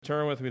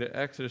Turn with me to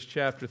Exodus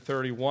chapter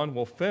 31.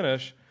 We'll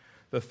finish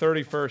the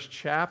 31st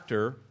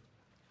chapter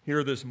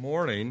here this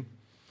morning.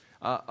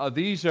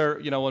 These are,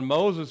 when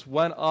Moses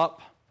went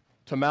up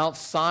to Mount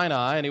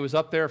Sinai, and he was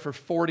up there for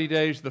 40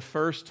 days the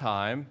first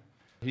time.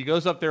 He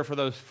goes up there for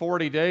those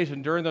 40 days,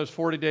 and during those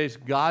 40 days,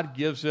 God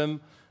gives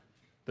him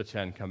the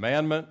Ten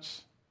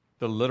Commandments,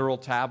 the literal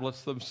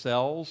tablets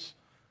themselves,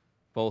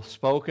 both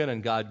spoken,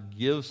 and God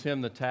gives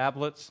him the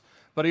tablets.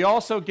 But he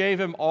also gave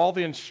him all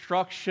the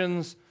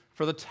instructions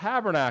for the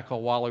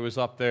tabernacle while he was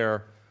up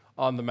there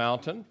on the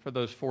mountain for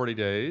those 40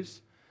 days.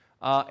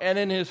 And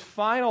in his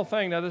final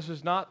thing, now this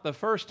is not the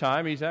first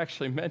time, he's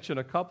actually mentioned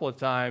a couple of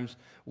times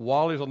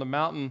while he's on the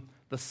mountain,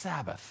 the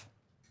Sabbath.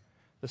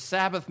 The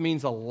Sabbath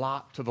means a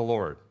lot to the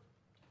Lord.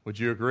 Would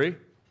you agree?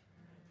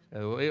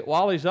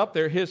 While he's up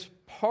there, his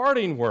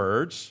parting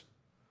words,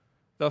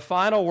 the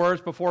final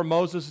words before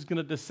Moses is going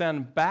to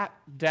descend back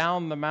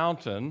down the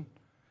mountain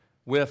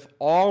with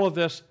all of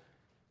this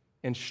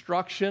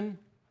instruction,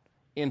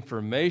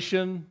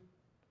 information,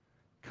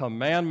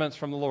 commandments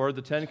from the Lord,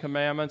 the Ten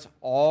Commandments,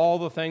 all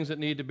the things that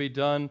need to be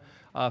done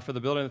for the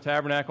building of the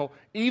tabernacle,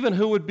 even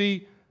who would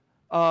be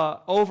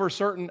over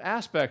certain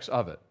aspects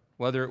of it,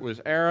 whether it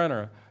was Aaron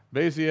or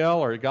Bezalel,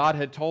 or God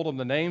had told him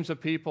the names of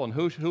people and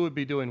who would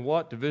be doing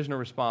what, division of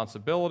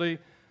responsibility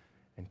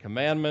and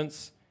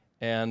commandments.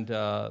 And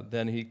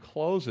then he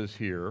closes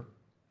here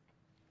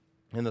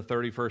in the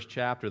 31st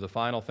chapter. The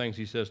final things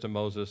he says to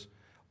Moses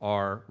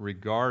are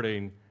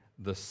regarding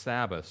the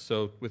Sabbath.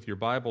 So with your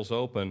Bibles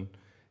open,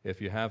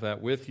 if you have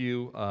that with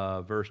you,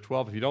 verse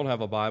 12. If you don't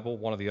have a Bible,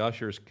 one of the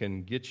ushers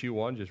can get you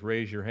one. Just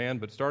raise your hand.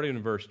 But starting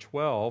in verse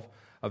 12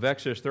 of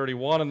Exodus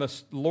 31, and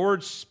the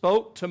Lord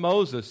spoke to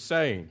Moses,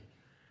 saying,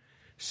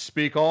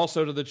 "Speak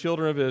also to the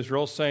children of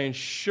Israel, saying,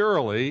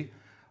 Surely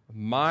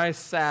my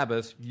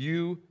Sabbath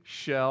you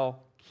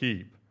shall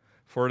keep.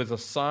 For it is a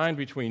sign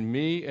between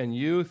me and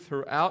you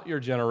throughout your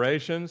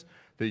generations,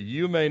 that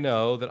you may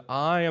know that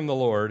I am the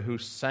Lord who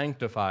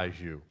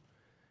sanctifies you.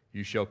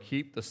 You shall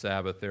keep the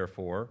Sabbath,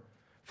 therefore,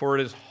 for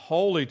it is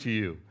holy to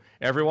you.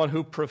 Everyone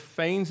who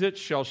profanes it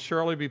shall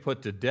surely be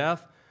put to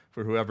death,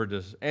 for whoever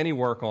does any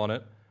work on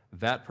it,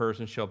 that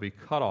person shall be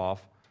cut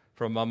off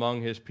from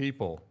among his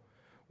people.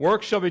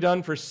 Work shall be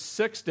done for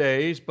 6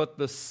 days, but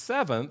the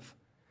seventh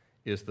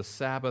is the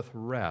Sabbath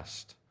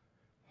rest,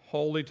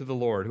 holy to the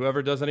Lord.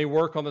 Whoever does any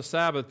work on the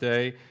Sabbath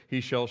day, he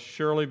shall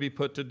surely be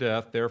put to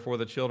death. Therefore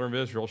the children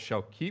of Israel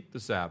shall keep the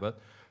Sabbath,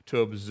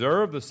 to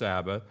observe the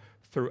Sabbath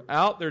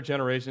throughout their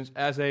generations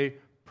as a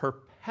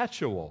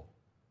perpetual,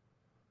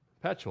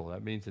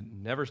 that means it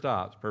never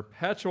stops,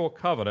 perpetual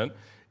covenant.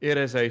 It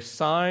is a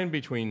sign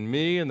between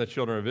me and the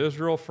children of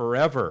Israel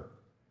forever.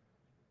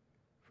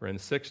 For in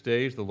 6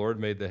 days the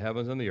Lord made the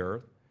heavens and the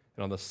earth,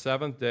 and on the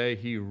seventh day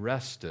he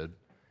rested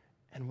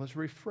and was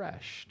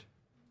refreshed.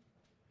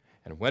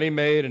 And when he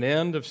made an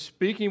end of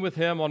speaking with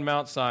him on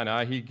Mount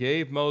Sinai, he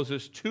gave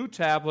Moses 2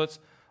 tablets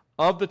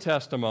of the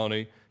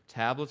testimony,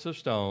 tablets of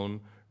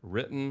stone,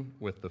 written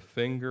with the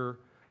finger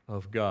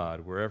of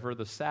God. Wherever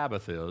the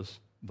Sabbath is,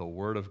 the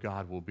Word of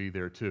God will be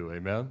there too.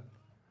 Amen?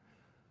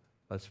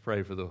 Let's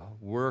pray for the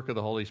work of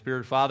the Holy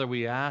Spirit. Father,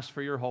 we ask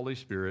for your Holy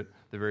Spirit,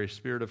 the very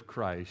Spirit of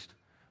Christ,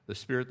 the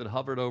Spirit that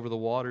hovered over the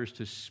waters,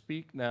 to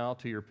speak now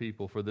to your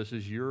people, for this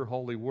is your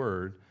holy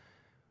word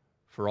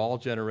for all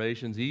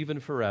generations,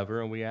 even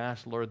forever. And we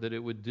ask, Lord, that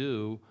it would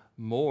do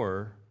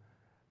more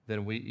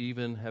than we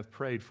even have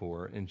prayed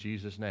for. In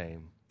Jesus'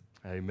 name,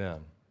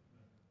 amen.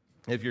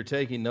 If you're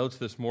taking notes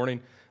this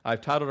morning,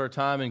 I've titled our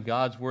time in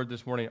God's Word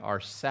this morning, Our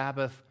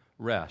Sabbath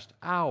Rest.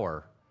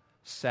 Our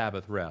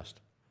Sabbath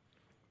Rest.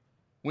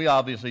 We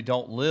obviously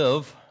don't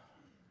live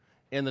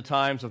in the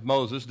times of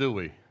Moses, do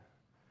we?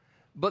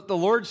 But the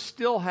Lord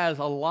still has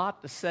a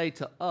lot to say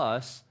to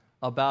us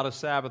about a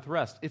Sabbath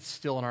rest. It's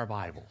still in our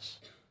Bibles.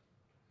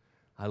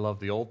 I love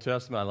the Old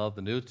Testament. I love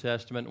the New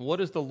Testament. What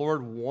does the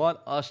Lord want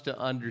us to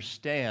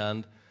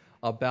understand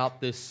about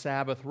this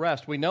Sabbath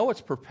rest? We know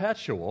it's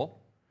perpetual,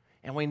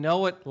 and we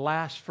know it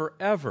lasts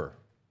forever.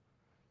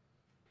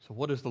 So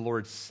what is the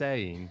Lord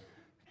saying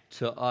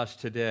to us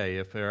today?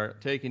 If you're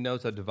taking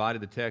notes, I've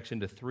divided the text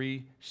into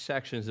 3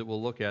 sections that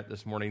we'll look at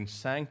this morning: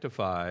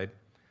 sanctified,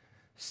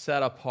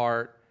 set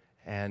apart,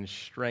 and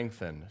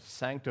strengthened.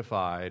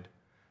 Sanctified,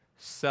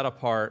 set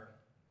apart,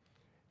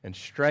 and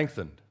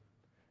strengthened.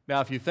 Now,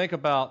 if you think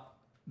about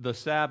the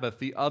Sabbath,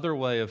 the other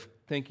way of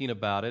thinking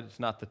about it, it's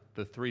not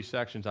the 3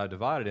 sections I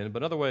divided in,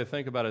 but another way to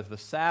think about it is the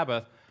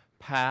Sabbath,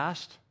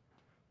 past,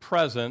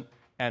 present,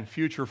 and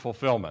future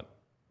fulfillment.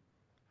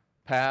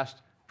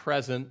 Past,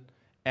 present,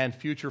 and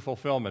future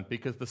fulfillment,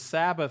 because the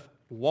Sabbath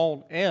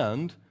won't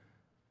end,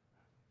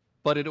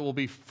 but it will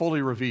be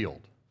fully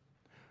revealed.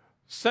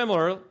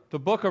 Similar, the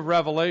book of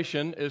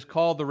Revelation is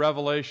called the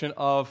revelation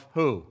of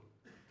who?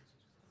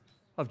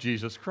 Of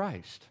Jesus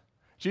Christ.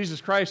 Jesus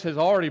Christ has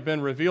already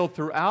been revealed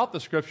throughout the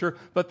Scripture,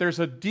 but there's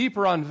a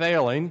deeper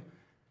unveiling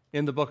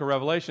in the book of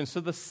Revelation. So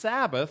the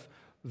Sabbath,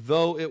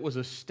 though it was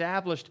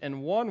established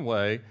in one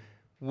way,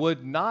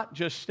 would not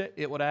just,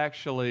 it would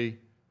actually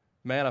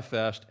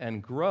manifest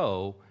and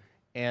grow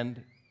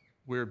and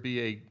where it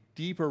be a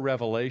deeper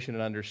revelation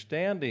and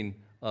understanding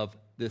of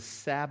this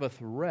Sabbath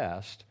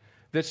rest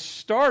that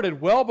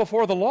started well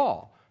before the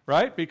law,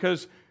 right?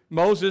 Because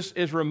Moses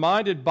is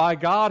reminded by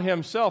God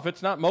himself.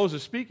 It's not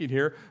Moses speaking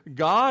here.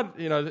 God,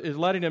 is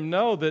letting him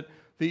know that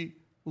the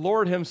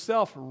Lord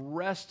himself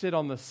rested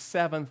on the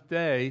seventh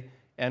day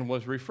and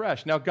was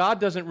refreshed. Now, God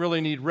doesn't really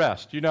need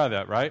rest. You know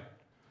that, right?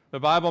 The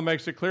Bible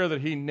makes it clear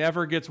that he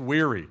never gets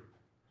weary.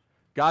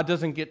 God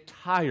doesn't get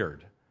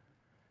tired.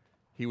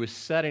 He was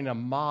setting a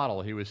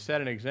model. He was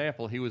setting an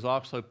example. He was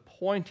also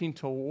pointing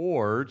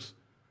towards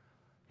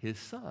his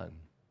Son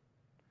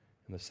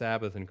and the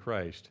Sabbath in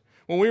Christ.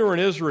 When we were in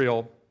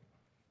Israel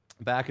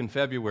back in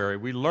February,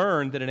 we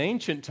learned that in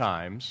ancient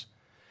times,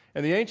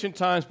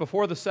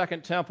 before the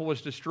Second Temple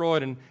was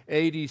destroyed in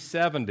AD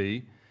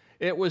 70,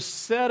 it was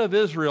said of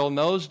Israel in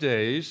those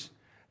days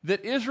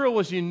that Israel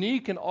was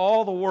unique in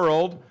all the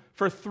world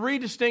for three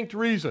distinct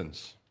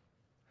reasons.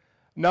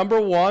 Number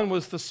one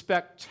was the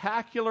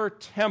spectacular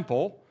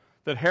temple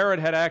that Herod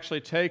had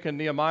actually taken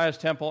Nehemiah's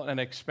temple and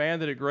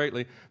expanded it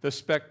greatly. The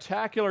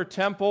spectacular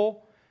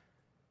temple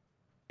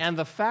and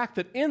the fact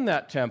that in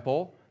that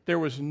temple there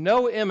was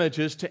no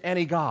images to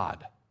any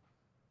god.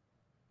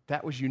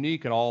 That was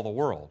unique in all the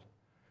world.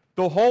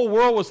 The whole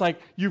world was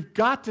like, you've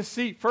got to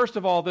see, first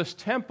of all, this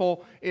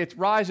temple, it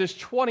rises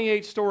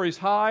 28 stories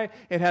high.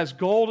 It has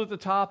gold at the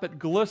top. It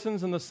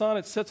glistens in the sun.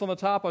 It sits on the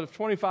top of a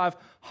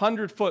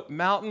 2,500-foot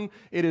mountain.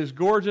 It is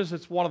gorgeous.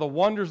 It's one of the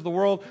wonders of the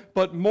world.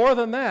 But more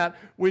than that,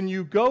 when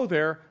you go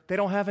there, they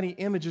don't have any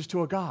images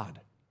to a god.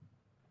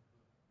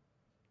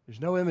 There's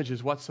no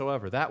images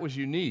whatsoever. That was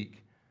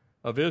unique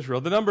of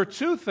Israel. The number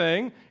two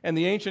thing in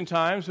the ancient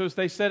times was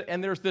they said,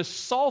 and there's this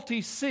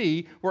salty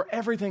sea where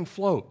everything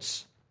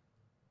floats.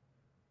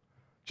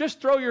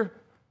 Just throw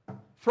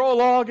a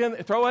log in,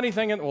 throw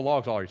anything in. Well,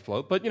 logs always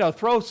float, but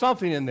throw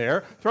something in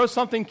there. Throw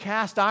something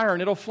cast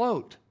iron, it'll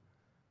float.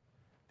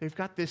 They've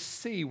got this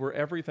sea where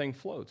everything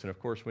floats. And of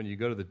course, when you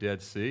go to the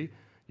Dead Sea,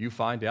 you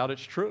find out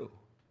it's true.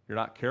 You're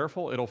not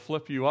careful, it'll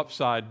flip you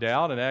upside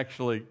down, and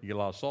actually you get a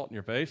lot of salt in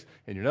your face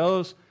and your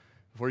nose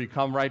before you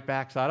come right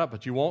back side up,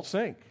 but you won't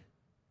sink.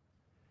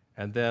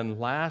 And then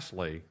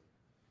lastly,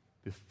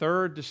 the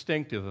third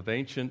distinctive of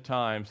ancient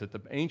times that the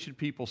ancient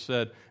people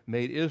said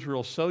made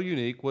Israel so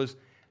unique was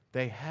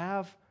they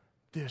have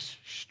this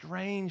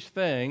strange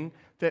thing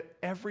that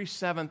every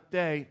seventh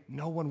day,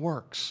 no one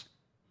works.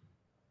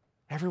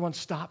 Everyone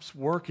stops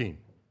working.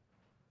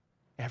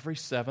 Every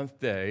seventh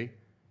day,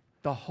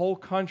 the whole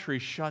country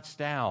shuts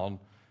down.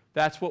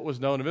 That's what was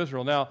known of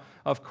Israel. Now,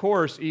 of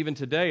course, even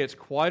today, it's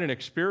quite an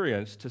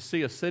experience to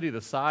see a city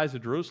the size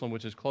of Jerusalem,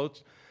 which is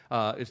close.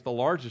 It's the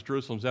largest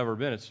Jerusalem's ever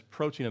been. It's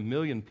approaching 1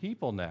 million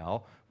people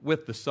now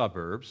with the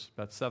suburbs,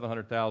 about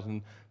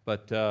 700,000,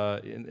 but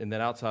and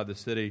then outside the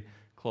city,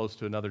 close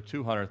to another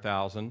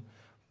 200,000.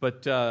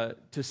 But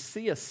to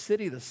see a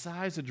city the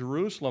size of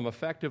Jerusalem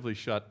effectively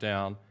shut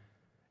down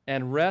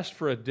and rest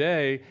for a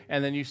day,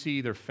 and then you see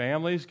either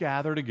families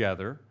gather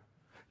together,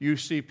 you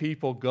see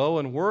people go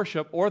and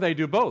worship, or they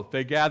do both.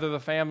 They gather the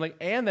family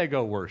and they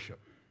go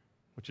worship,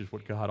 which is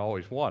what God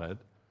always wanted,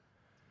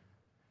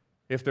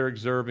 if they're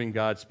observing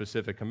God's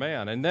specific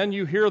command. And then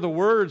you hear the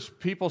words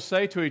people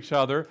say to each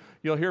other.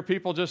 You'll hear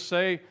people just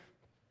say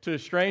to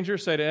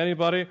strangers, say to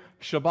anybody,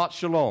 Shabbat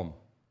Shalom.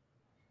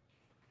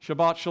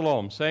 Shabbat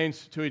Shalom, saying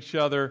to each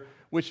other,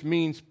 which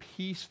means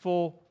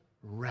peaceful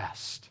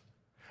rest.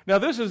 Now,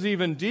 this is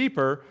even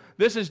deeper.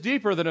 This is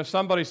deeper than if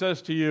somebody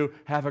says to you,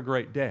 have a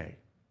great day,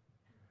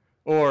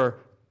 or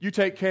you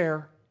take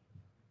care.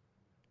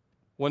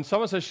 When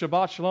someone says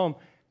Shabbat Shalom,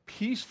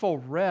 peaceful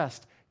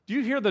rest, do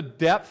you hear the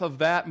depth of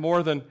that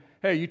more than,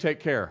 hey, you take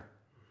care?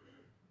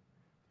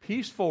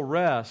 Peaceful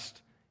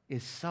rest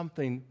is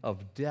something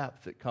of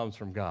depth that comes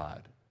from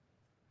God.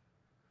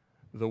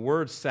 The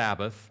word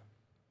Sabbath,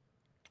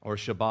 or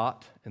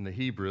Shabbat in the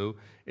Hebrew,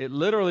 it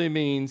literally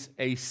means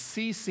a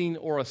ceasing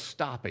or a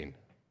stopping.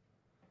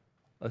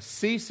 A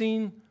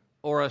ceasing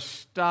or a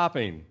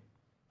stopping.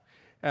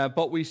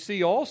 But we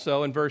see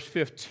also in verse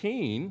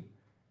 15,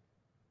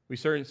 we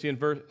certainly see in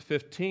verse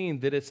 15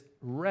 that it's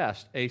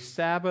rest, a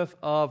Sabbath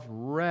of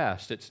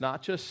rest. It's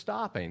not just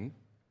stopping,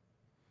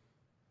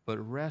 but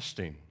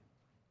resting,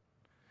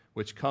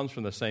 which comes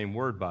from the same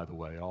word, by the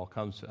way. It all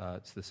comes,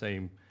 it's the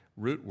same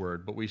root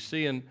word. But we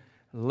see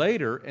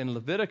later in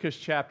Leviticus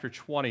chapter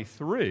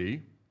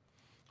 23,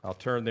 I'll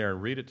turn there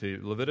and read it to you.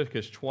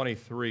 Leviticus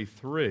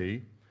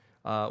 23:3,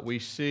 we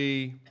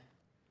see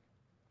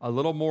a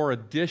little more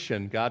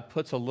addition. God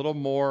puts a little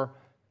more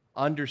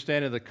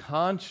understanding of the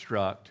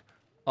construct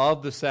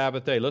of the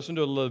Sabbath day. Listen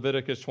to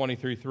Leviticus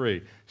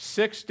 23:3.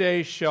 6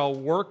 days shall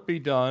work be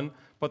done,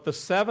 but the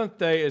seventh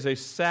day is a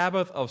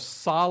Sabbath of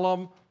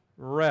solemn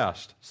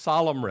rest.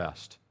 Solemn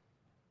rest.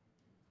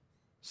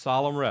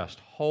 Solemn rest.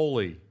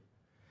 Holy.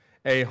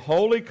 A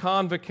holy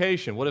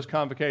convocation. What is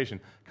convocation?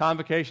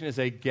 Convocation is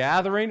a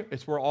gathering.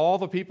 It's where all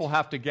the people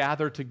have to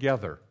gather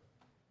together.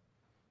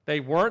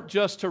 They weren't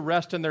just to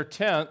rest in their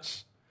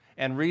tents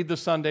and read the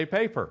Sunday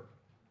paper.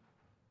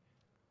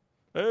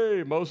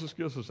 Hey, Moses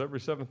gives us every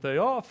seventh day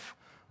off.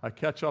 I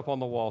catch up on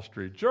the Wall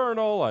Street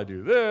Journal. I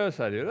do this.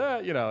 I do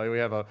that. You know, we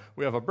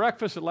have a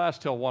breakfast that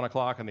lasts till 1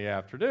 o'clock in the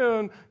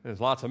afternoon.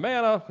 There's lots of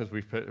manna because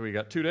we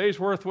got 2 days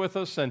worth with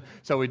us, and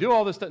so we do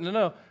all this stuff.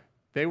 No,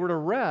 they were to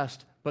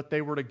rest, but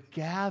they were to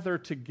gather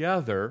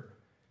together.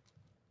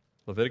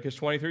 Leviticus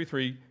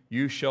 23:3.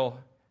 You shall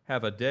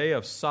have a day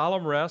of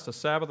solemn rest, a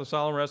Sabbath of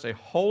solemn rest, a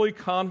holy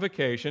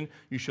convocation.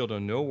 You shall do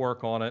no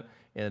work on it,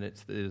 and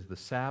it is the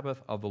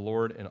Sabbath of the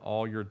Lord in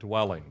all your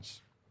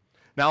dwellings.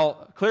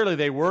 Now, clearly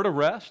they were to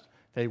rest,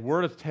 they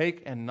were to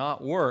take and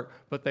not work,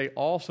 but they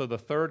also, the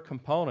third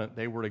component,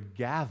 they were to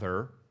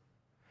gather.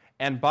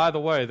 And by the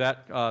way,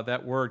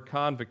 that word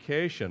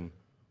convocation,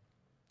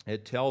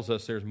 it tells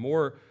us there's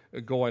more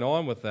going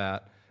on with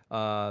that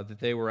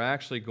they were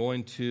actually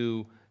going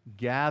to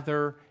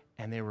gather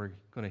and they were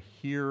going to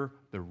hear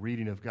the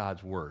reading of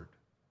God's Word.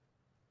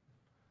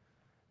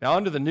 Now,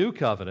 under the New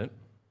Covenant,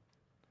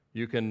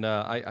 you can,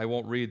 I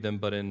won't read them,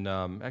 but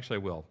actually I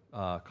will.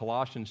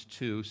 Colossians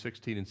 2,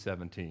 16 and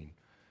 17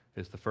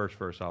 is the first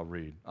verse I'll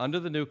read. Under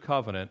the New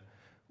Covenant,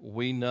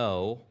 we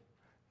know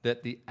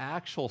that the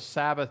actual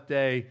Sabbath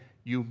day,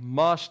 you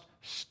must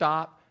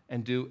stop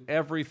and do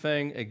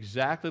everything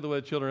exactly the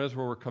way the children of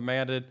Israel were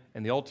commanded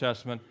in the Old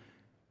Testament,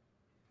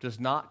 does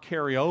not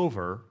carry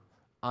over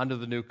under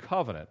the New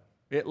Covenant,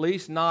 at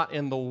least not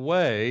in the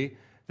way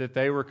that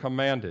they were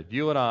commanded.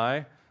 You and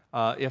I,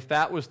 if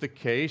that was the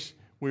case,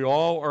 we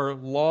all are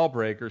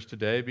lawbreakers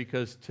today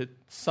because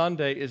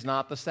Sunday is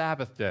not the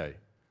Sabbath day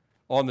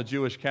on the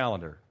Jewish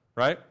calendar,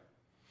 right?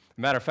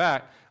 Matter of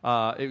fact,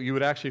 you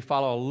would actually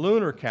follow a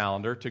lunar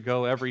calendar to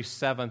go every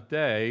seventh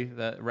day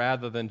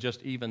rather than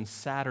just even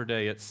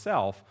Saturday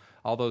itself,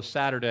 although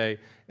Saturday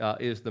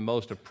is the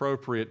most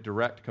appropriate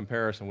direct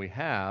comparison we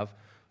have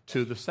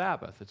to the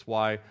Sabbath. It's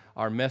why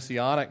our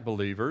Messianic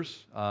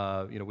believers,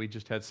 we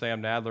just had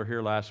Sam Nadler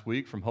here last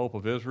week from Hope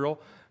of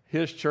Israel.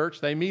 His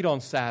church, they meet on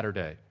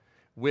Saturday,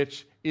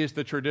 which is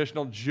the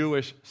traditional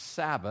Jewish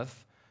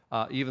Sabbath,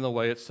 even the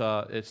way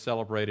it's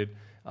celebrated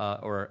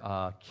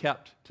or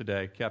kept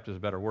today. Kept is a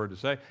better word to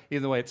say.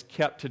 Even the way it's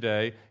kept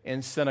today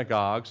in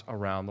synagogues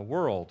around the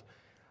world.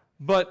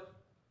 But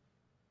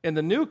in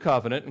the New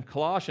Covenant, in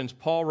Colossians,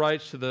 Paul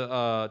writes to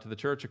the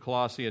church of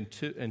Colossae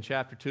in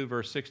chapter 2,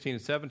 verse 16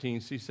 and 17,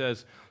 he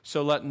says,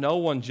 "So let no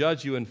one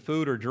judge you in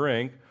food or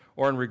drink,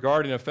 or in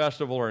regarding a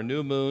festival or a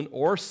new moon,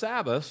 or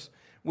Sabbaths,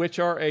 which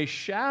are a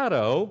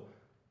shadow,"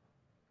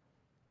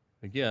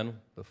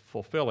 again, the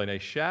fulfilling, a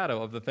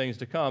shadow of the things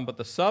to come, but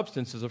the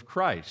substances of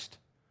Christ.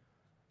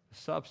 The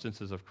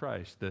substances of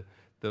Christ.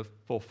 The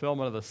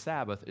fulfillment of the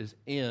Sabbath is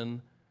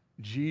in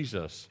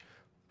Jesus.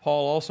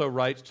 Paul also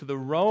writes to the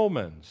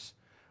Romans,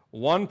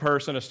 one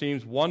person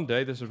esteems one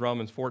day, this is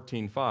Romans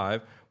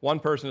 14:5, one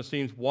person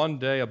esteems one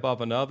day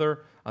above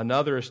another,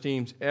 another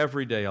esteems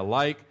every day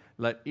alike.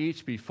 Let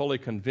each be fully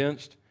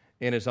convinced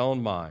in his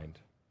own mind.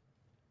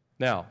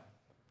 Now,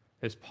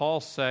 is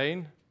Paul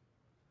saying,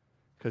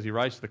 because he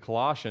writes to the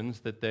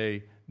Colossians, that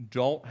they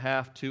don't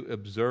have to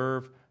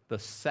observe the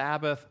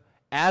Sabbath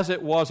as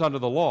it was under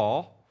the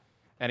law,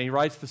 and he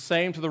writes the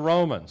same to the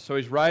Romans. So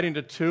he's writing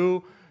to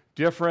two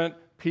different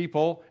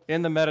people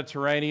in the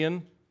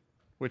Mediterranean,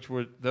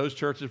 those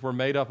churches were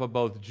made up of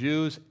both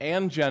Jews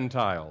and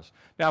Gentiles.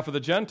 Now, for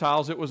the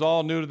Gentiles, it was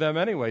all new to them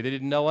anyway. They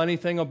didn't know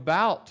anything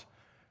about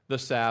the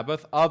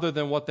Sabbath other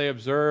than what they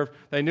observed.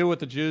 They knew what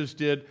the Jews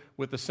did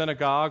with the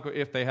synagogue.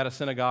 If they had a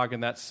synagogue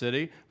in that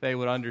city, they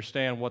would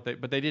understand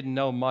but they didn't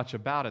know much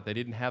about it. They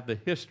didn't have the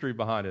history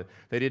behind it.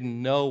 They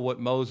didn't know what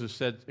Moses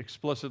said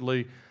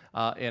explicitly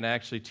in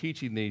actually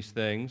teaching these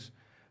things.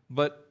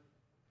 But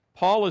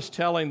Paul is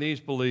telling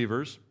these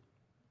believers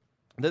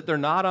that they're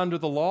not under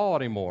the law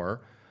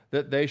anymore,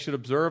 that they should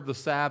observe the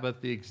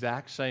Sabbath the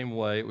exact same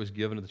way it was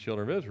given to the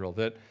children of Israel,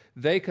 that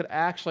they could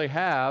actually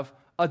have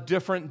a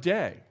different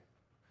day.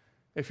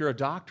 If you're a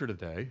doctor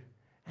today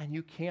and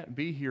you can't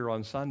be here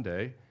on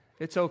Sunday,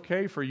 it's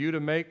okay for you to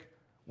make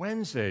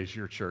Wednesdays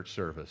your church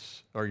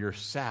service or your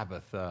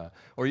Sabbath,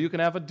 or you can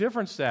have a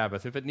different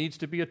Sabbath if it needs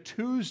to be a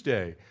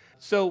Tuesday.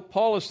 So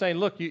Paul is saying,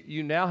 look,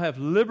 you now have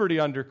liberty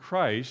under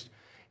Christ.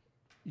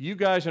 You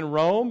guys in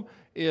Rome,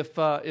 if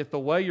the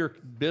way your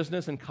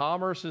business and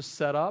commerce is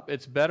set up,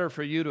 it's better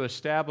for you to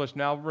establish.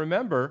 Now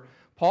remember,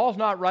 Paul's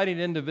not writing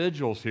to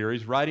individuals here.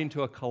 He's writing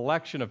to a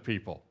collection of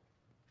people.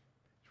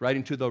 He's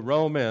writing to the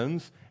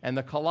Romans and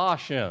the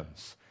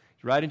Colossians.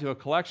 He's writing to a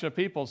collection of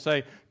people and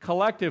say,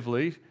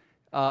 collectively,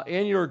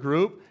 in your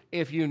group,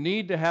 if you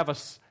need to have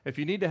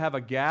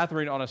a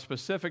gathering on a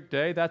specific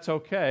day, that's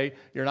okay.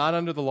 You're not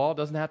under the law. It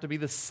doesn't have to be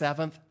the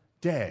seventh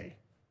day.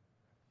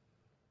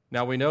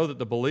 Now we know that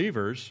the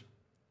believers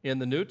in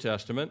the New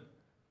Testament,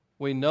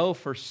 we know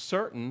for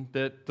certain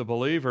that the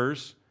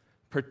believers,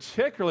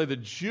 particularly the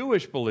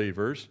Jewish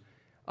believers,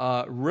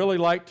 really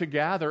like to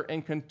gather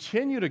and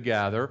continue to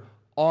gather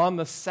on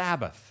the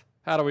Sabbath.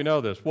 How do we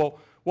know this? Well,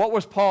 what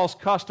was Paul's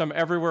custom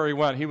everywhere he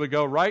went? He would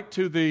go right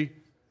to the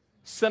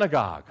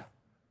synagogue.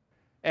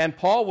 And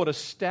Paul would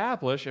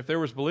establish, if there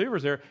was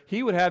believers there,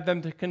 he would have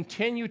them to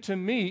continue to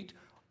meet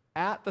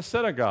at the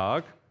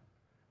synagogue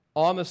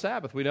on the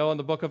Sabbath. We know in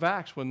the book of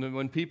Acts,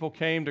 when people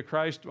came to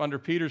Christ under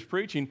Peter's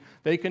preaching,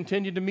 they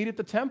continued to meet at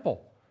the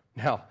temple.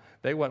 Now,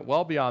 they went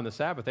well beyond the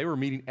Sabbath. They were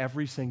meeting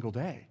every single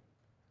day.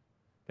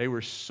 They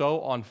were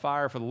so on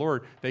fire for the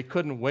Lord, they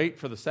couldn't wait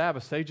for the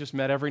Sabbath. They just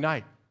met every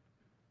night.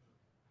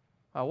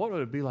 What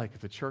would it be like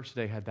if the church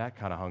today had that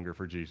kind of hunger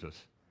for Jesus?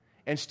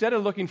 Instead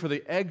of looking for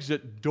the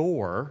exit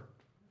door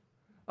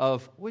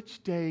of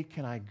which day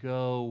can I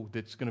go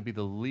that's going to be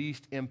the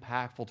least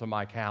impactful to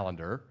my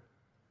calendar,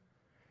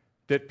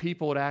 that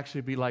people would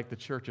actually be like the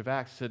Church of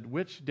Acts, said,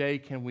 which day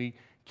can we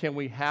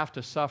have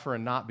to suffer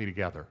and not be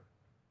together?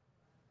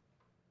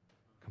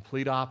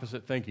 Complete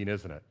opposite thinking,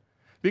 isn't it?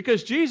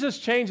 Because Jesus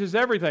changes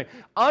everything.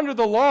 Under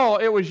the law,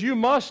 it was you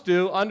must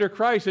do. Under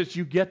Christ, it's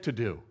you get to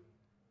do.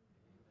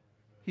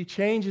 He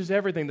changes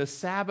everything. The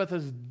Sabbath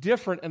is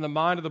different in the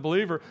mind of the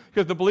believer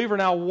because the believer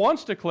now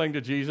wants to cling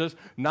to Jesus,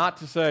 not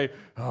to say,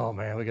 oh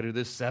man, we got to do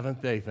this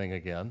seventh-day thing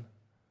again.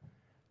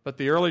 But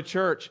the early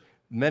church,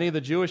 many of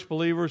the Jewish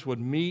believers would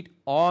meet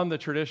on the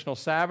traditional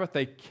Sabbath.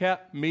 They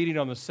kept meeting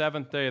on the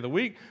seventh day of the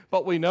week,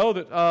 but we know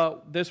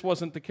that this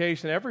wasn't the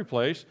case in every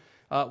place.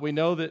 We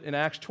know that in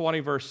Acts 20,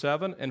 verse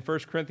 7, and 1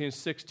 Corinthians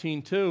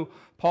 16, 2,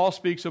 Paul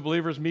speaks of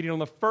believers meeting on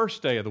the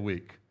first day of the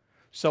week.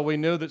 So we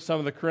knew that some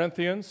of the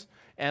Corinthians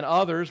and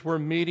others were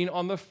meeting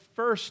on the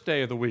first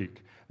day of the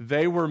week.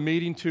 They were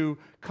meeting to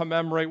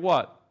commemorate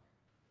what?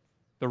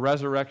 The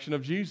resurrection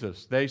of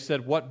Jesus. They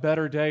said, what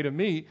better day to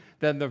meet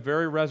than the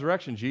very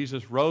resurrection?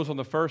 Jesus rose on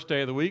the first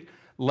day of the week.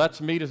 Let's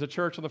meet as a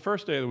church on the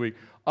first day of the week.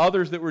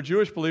 Others that were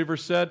Jewish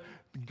believers said,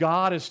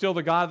 God is still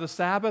the God of the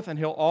Sabbath, and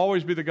He'll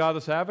always be the God of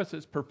the Sabbath.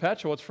 It's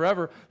perpetual. It's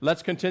forever.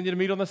 Let's continue to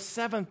meet on the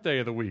seventh day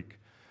of the week.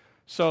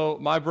 So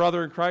my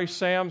brother in Christ,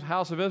 Sam's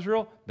House of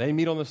Israel, they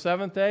meet on the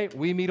seventh day.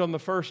 We meet on the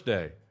first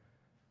day.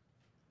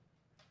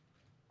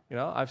 You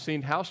know, I've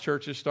seen house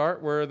churches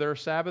start where their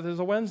Sabbath is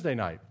a Wednesday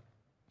night.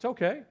 It's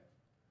okay.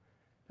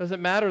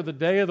 Doesn't matter the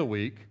day of the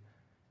week.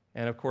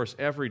 And, of course,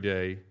 every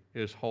day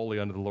is holy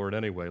unto the Lord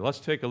anyway. Let's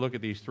take a look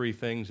at these three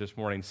things this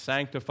morning.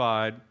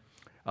 Sanctified,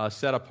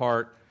 set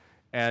apart,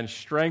 and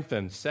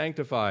strengthened.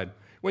 Sanctified.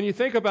 When you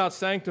think about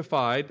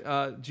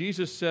sanctified,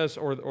 Jesus says,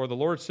 or the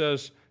Lord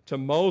says to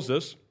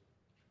Moses,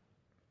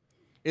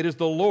 it is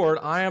the Lord,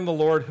 I am the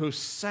Lord who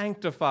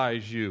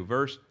sanctifies you.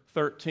 Verse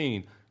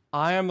 13,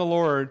 I am the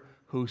Lord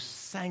who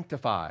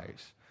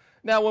sanctifies.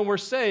 Now, when we're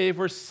saved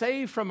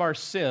from our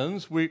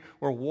sins. We're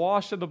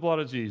washed in the blood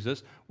of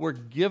Jesus. We're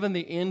given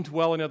the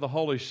indwelling of the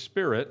Holy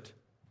Spirit.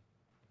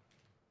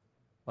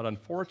 But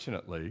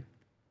unfortunately,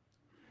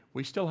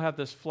 we still have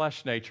this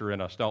flesh nature in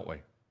us, don't we?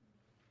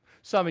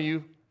 Some of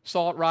you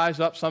saw it rise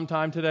up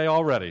sometime today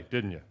already,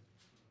 didn't you?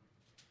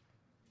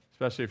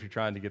 Especially if you're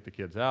trying to get the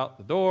kids out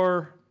the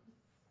door.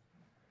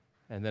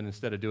 And then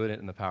instead of doing it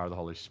in the power of the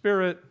Holy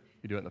Spirit,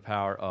 you do it in the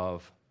power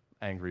of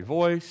angry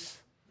voice,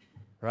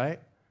 right?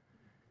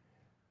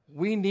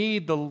 We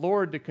need the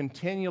Lord to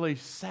continually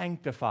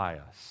sanctify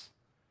us.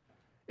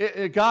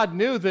 God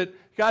knew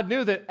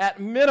that at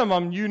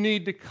minimum you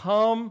need to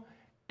come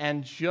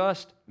and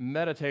just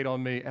meditate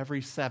on me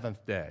every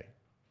seventh day.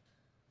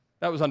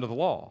 That was under the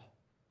law.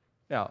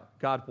 Now,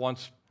 God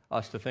wants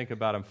us to think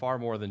about Him far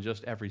more than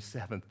just every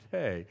seventh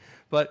day,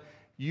 but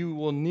you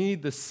will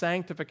need the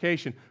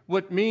sanctification.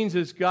 What means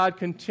is God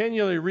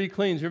continually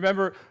re-cleans.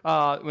 Remember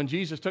when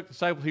Jesus took the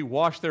disciples, He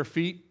washed their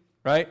feet,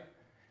 right?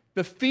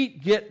 The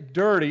feet get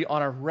dirty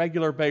on a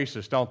regular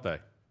basis, don't they?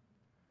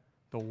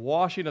 The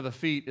washing of the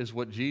feet is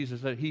what Jesus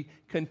said. He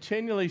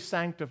continually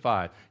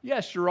sanctified.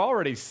 Yes, you're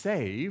already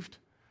saved.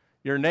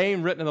 Your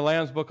name written in the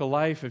Lamb's Book of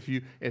Life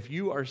if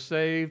you are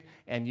saved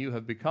and you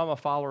have become a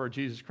follower of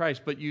Jesus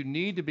Christ, but you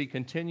need to be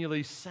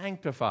continually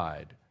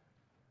sanctified.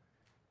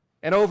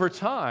 And over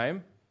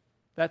time,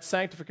 that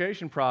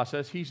sanctification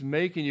process, He's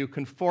making you,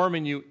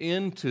 conforming you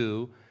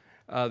into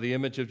the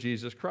image of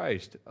Jesus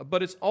Christ.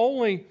 But it's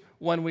only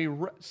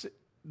when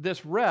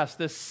this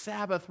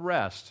Sabbath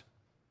rest,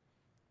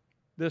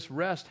 this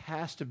rest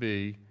has to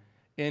be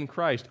in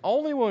Christ.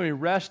 Only when we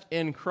rest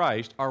in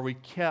Christ are we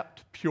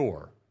kept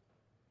pure.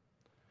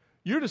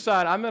 You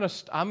decide, I'm going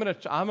to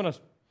do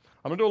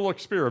a little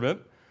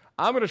experiment.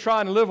 I'm going to try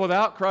and live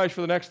without Christ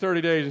for the next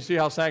 30 days and see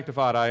how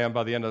sanctified I am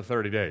by the end of the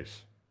 30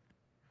 days.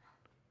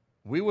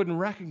 We wouldn't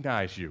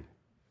recognize you,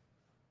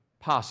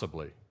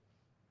 possibly.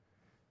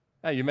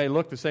 Now, you may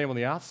look the same on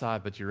the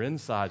outside, but your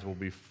insides will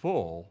be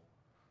full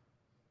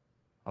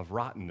of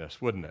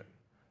rottenness, wouldn't it?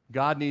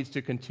 God needs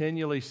to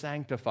continually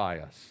sanctify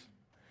us.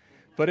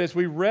 But as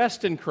we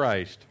rest in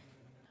Christ,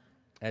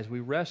 as we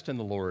rest in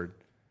the Lord,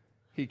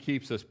 He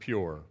keeps us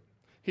pure.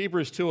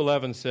 Hebrews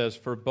 2:11 says,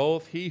 for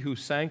both He who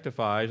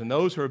sanctifies and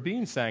those who are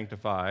being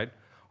sanctified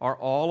are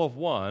all of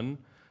one,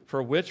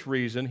 for which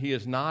reason He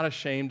is not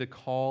ashamed to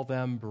call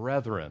them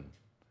brethren.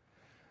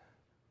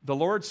 The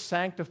Lord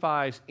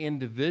sanctifies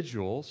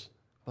individuals,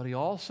 but He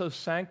also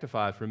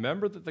sanctifies.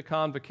 Remember that the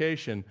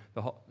convocation,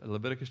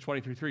 Leviticus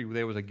 23:3,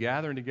 there was a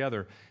gathering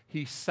together.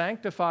 He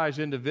sanctifies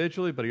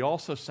individually, but He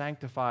also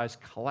sanctifies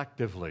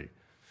collectively.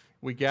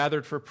 We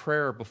gathered for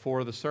prayer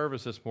before the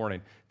service this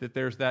morning, that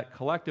there's that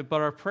collective,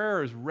 but our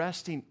prayer is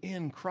resting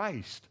in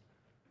Christ.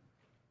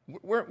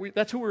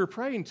 That's who we were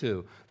praying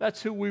to.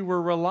 That's who we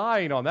were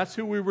relying on. That's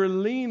who we were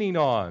leaning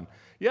on.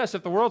 Yes,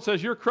 if the world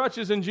says your crutch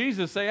is in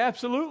Jesus, say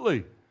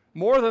absolutely.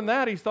 More than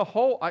that, he's the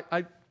whole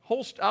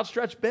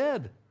outstretched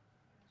bed.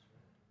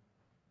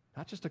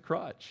 Not just a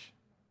crutch.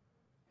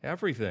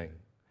 Everything.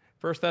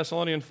 1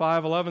 Thessalonians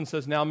 5:11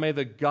 says, now may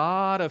the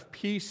God of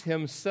peace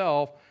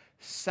himself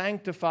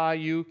sanctify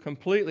you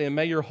completely, and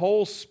may your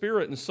whole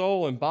spirit and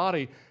soul and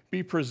body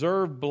be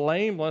preserved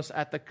blameless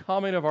at the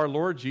coming of our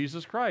Lord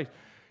Jesus Christ.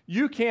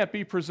 You can't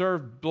be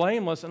preserved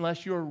blameless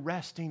unless you're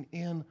resting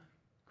in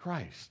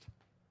Christ.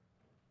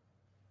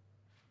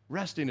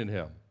 Resting in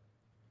him.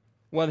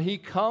 When he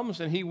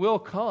comes, and he will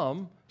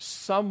come,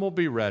 some will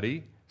be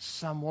ready,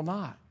 some will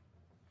not.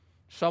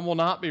 Some will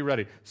not be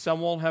ready.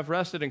 Some won't have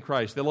rested in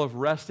Christ. They'll have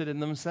rested in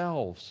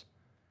themselves.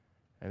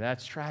 And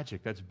that's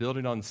tragic. That's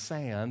building on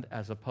sand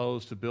as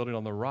opposed to building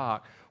on the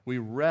rock. We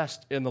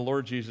rest in the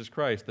Lord Jesus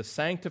Christ. The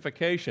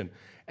sanctification.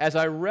 As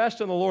I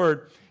rest in the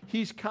Lord,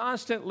 he's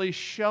constantly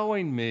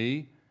showing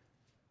me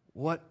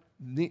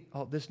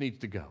this needs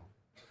to go.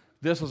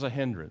 This is a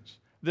hindrance.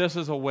 This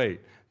is a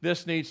weight.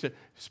 This needs to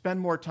spend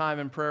more time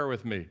in prayer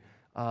with me.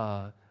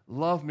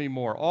 Love me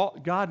more.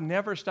 God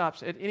never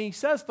stops. And he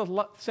says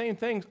the same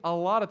things a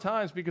lot of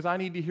times because I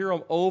need to hear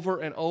them over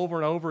and over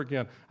and over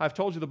again. I've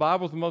told you the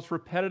Bible is the most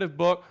repetitive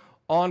book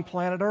on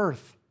planet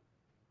Earth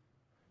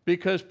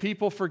because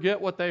people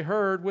forget what they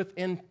heard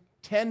within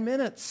 10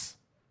 minutes.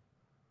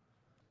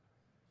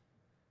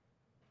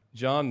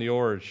 John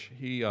Neorge,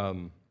 he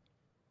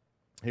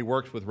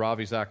works with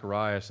Ravi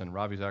Zacharias and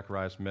Ravi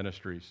Zacharias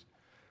Ministries.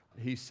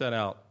 He sent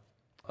out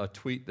a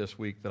tweet this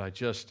week that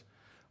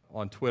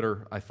on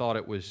Twitter, I thought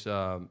it was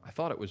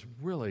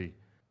really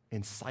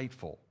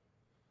insightful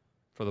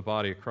for the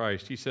body of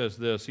Christ. He says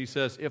this. He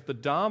says, if the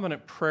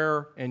dominant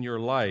prayer in your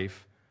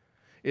life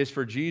is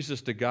for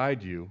Jesus to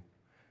guide you,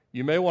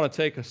 you may want to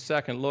take a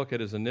second look at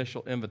his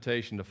initial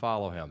invitation to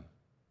follow him.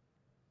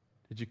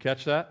 Did you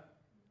catch that?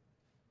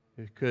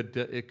 It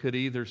could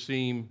either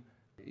seem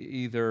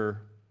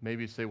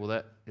maybe say,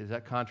 well, is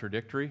that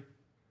contradictory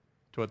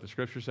to what the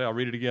Scriptures say? I'll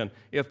read it again.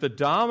 If the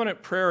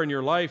dominant prayer in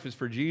your life is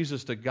for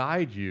Jesus to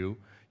guide you,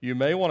 you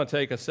may want to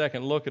take a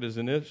second look at his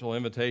initial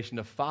invitation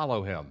to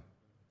follow him.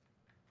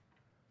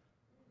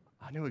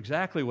 I knew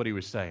exactly what he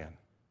was saying.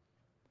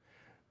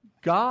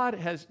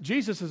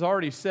 Jesus has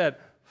already said,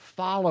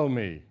 follow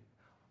me,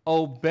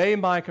 obey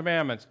my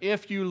commandments.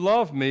 If you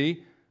love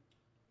me,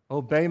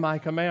 obey my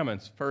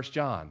commandments, 1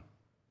 John.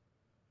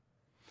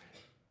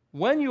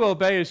 When you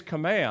obey his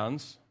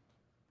commands,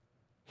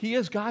 he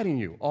is guiding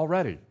you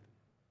already.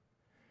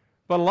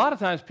 But a lot of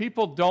times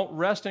people don't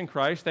rest in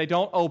Christ. They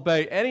don't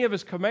obey any of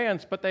his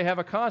commands, but they have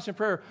a constant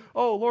prayer.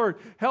 Oh, Lord,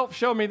 help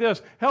show me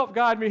this. Help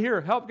guide me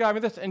here. Help guide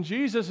me this. And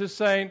Jesus is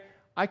saying,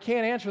 I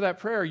can't answer that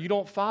prayer. You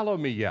don't follow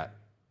me yet.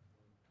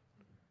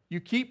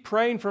 You keep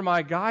praying for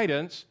my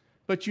guidance,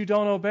 but you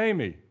don't obey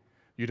me.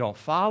 You don't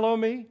follow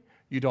me.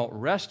 You don't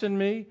rest in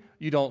me.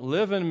 You don't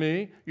live in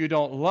me. You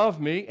don't love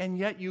me. And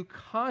yet you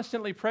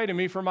constantly pray to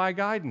me for my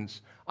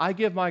guidance. I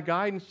give my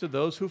guidance to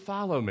those who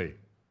follow me.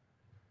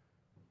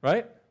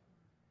 Right?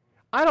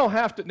 I don't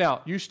have to.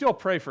 Now, you still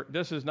pray for,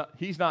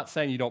 he's not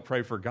saying you don't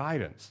pray for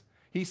guidance.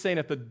 He's saying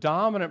if the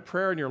dominant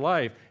prayer in your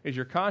life is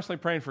you're constantly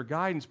praying for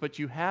guidance, but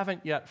you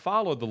haven't yet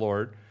followed the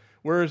Lord,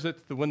 whereas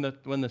when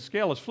the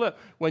scale is flipped,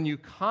 when you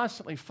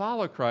constantly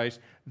follow Christ,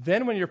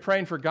 then when you're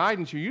praying for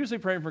guidance, you're usually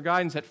praying for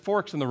guidance at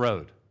forks in the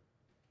road.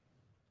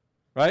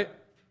 Right?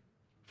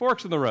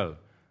 Forks in the road.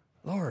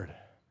 Lord,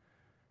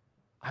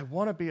 I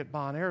want to be at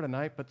Bon Air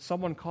tonight, but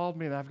someone called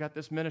me and I've got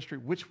this ministry.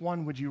 Which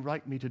one would you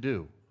like me to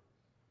do?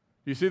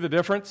 You see the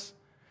difference?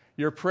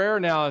 Your prayer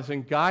now is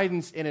in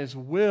guidance in his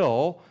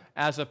will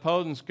as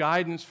opposed to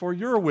guidance for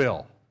your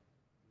will.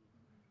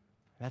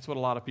 That's what a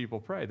lot of people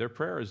pray. Their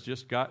prayer is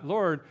just, God,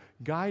 Lord,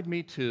 guide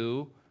me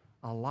to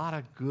a lot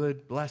of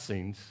good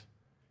blessings.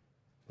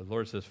 The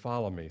Lord says,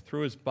 follow me.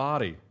 Through his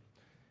body.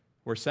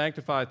 We're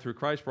sanctified through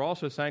Christ. We're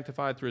also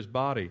sanctified through his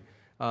body.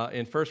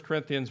 In 1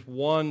 Corinthians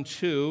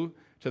 1:2,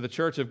 to the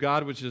church of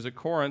God which is at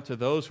Corinth, to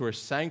those who are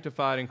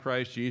sanctified in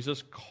Christ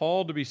Jesus,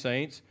 called to be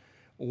saints,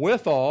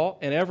 with all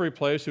in every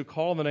place who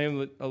call on the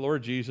name of the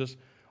Lord Jesus,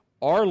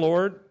 our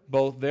Lord,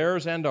 both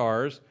theirs and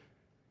ours.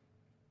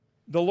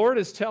 The Lord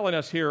is telling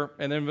us here,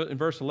 and then in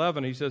verse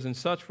 11, he says, "And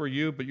such were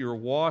you, but you were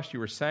washed, you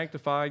were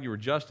sanctified, you were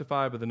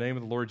justified by the name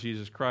of the Lord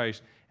Jesus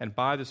Christ, and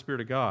by the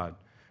Spirit of God."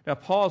 Now,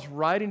 Paul's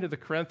writing to the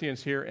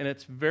Corinthians here, and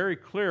it's very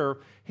clear.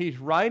 He's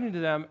writing to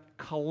them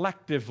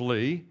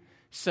collectively,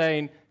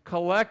 saying,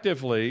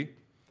 collectively,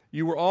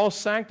 you were all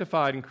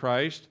sanctified in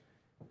Christ,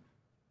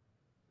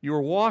 you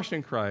were washed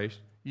in Christ,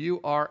 you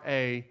are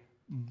a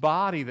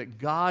body that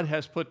God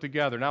has put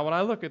together. Now, when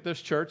I look at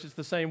this church, it's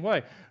the same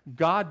way.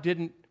 God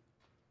didn't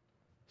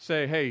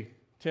say, "Hey,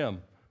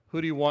 Tim,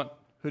 who do you want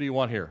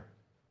here?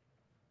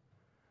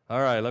 All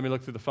right, let me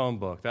look through the phone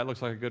book. That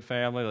looks like a good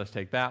family. Let's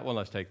take that one.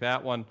 Let's take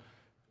that one."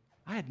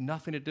 I had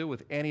nothing to do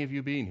with any of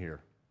you being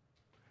here.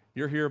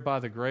 You're here by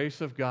the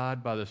grace of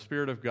God, by the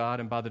Spirit of God,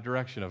 and by the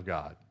direction of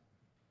God.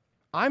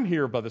 I'm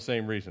here by the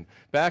same reason.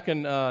 Back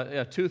in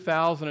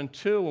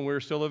 2002, when we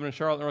were still living in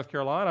Charlotte, North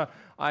Carolina,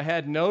 I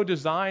had no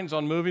designs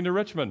on moving to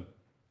Richmond.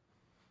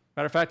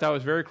 Matter of fact, I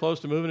was very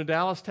close to moving to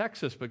Dallas,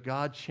 Texas, but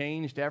God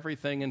changed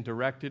everything and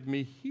directed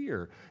me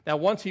here. Now,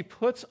 once He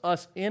puts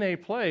us in a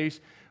place,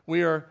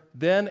 we are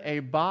then a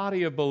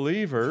body of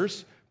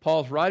believers.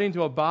 Paul's writing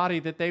to a body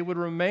that they would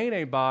remain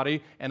a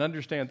body and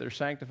understand they're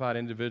sanctified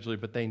individually,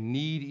 but they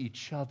need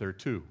each other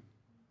too.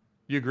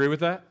 You agree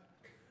with that?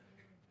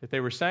 That they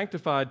were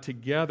sanctified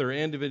together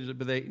individually,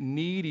 but they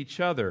need each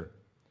other.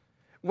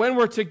 When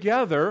we're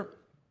together,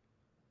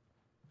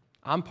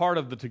 I'm part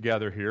of the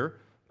together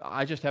here.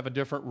 I just have a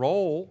different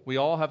role. We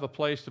all have a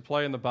place to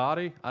play in the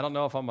body. I don't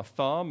know if I'm a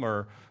thumb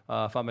or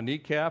if I'm a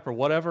kneecap or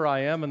whatever I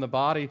am in the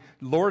body.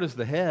 Lord is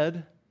the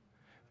head,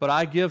 but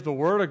I give the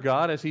Word of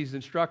God as He's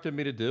instructed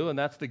me to do, and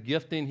that's the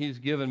gifting He's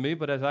given me.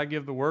 But as I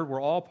give the Word,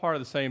 we're all part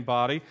of the same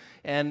body.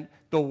 And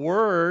the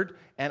Word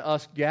and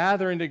us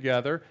gathering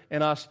together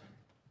and us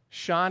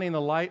shining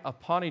the light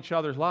upon each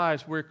other's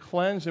lives, we're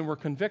cleansed and we're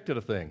convicted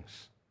of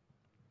things.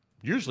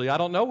 Usually I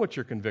don't know what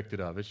you're convicted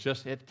of. It's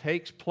just it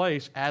takes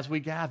place as we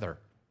gather.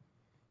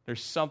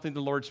 There's something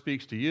the Lord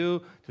speaks to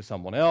you, to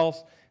someone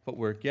else, but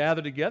we're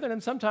gathered together.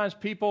 And sometimes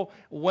people,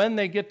 when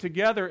they get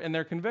together and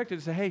they're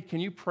convicted, say, hey, can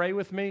you pray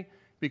with me?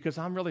 Because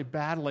I'm really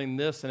battling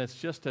this, and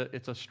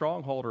it's a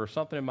stronghold or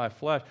something in my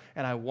flesh,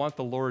 and I want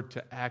the Lord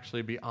to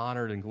actually be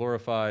honored and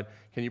glorified.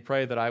 Can you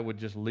pray that I would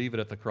just leave it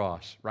at the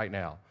cross right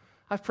now?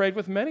 I've prayed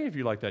with many of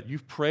you like that.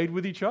 You've prayed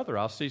with each other.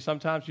 I'll see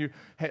sometimes you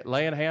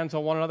laying hands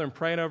on one another and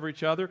praying over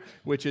each other,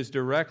 which is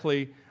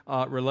directly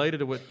related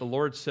to what the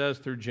Lord says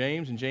through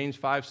James in James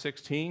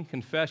 5:16.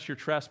 Confess your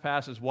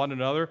trespasses one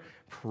another,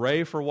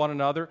 pray for one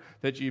another,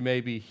 that you may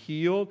be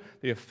healed.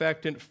 The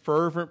effective,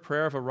 fervent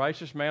prayer of a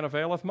righteous man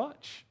availeth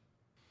much.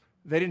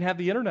 They didn't have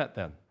the internet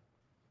then.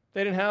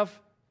 They didn't have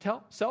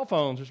cell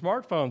phones or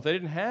smartphones.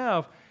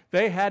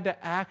 They had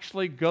to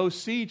actually go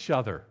see each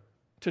other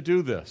to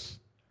do this.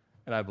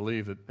 And I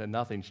believe that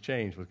nothing's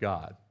changed with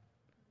God.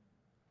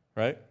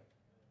 Right?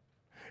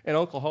 In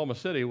Oklahoma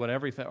City, when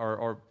everything,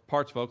 or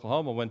parts of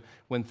Oklahoma,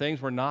 when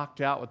things were knocked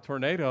out with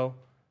tornado,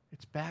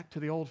 it's back to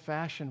the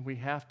old-fashioned, we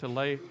have to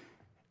lay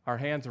our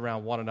hands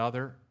around one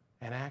another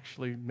and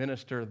actually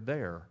minister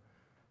there,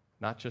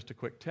 not just a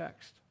quick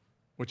text,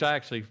 which I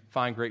actually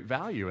find great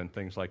value in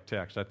things like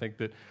text. I think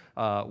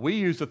that we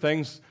use the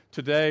things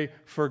today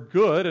for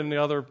good, and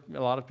a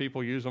lot of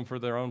people use them for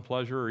their own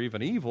pleasure or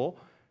even evil,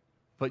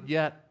 but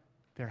yet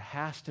there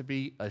has to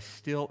be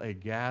still a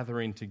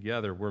gathering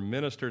together. We're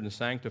ministered and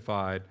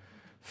sanctified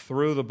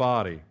through the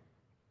body.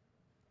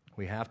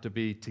 We have to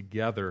be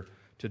together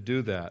to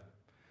do that.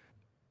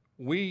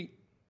 We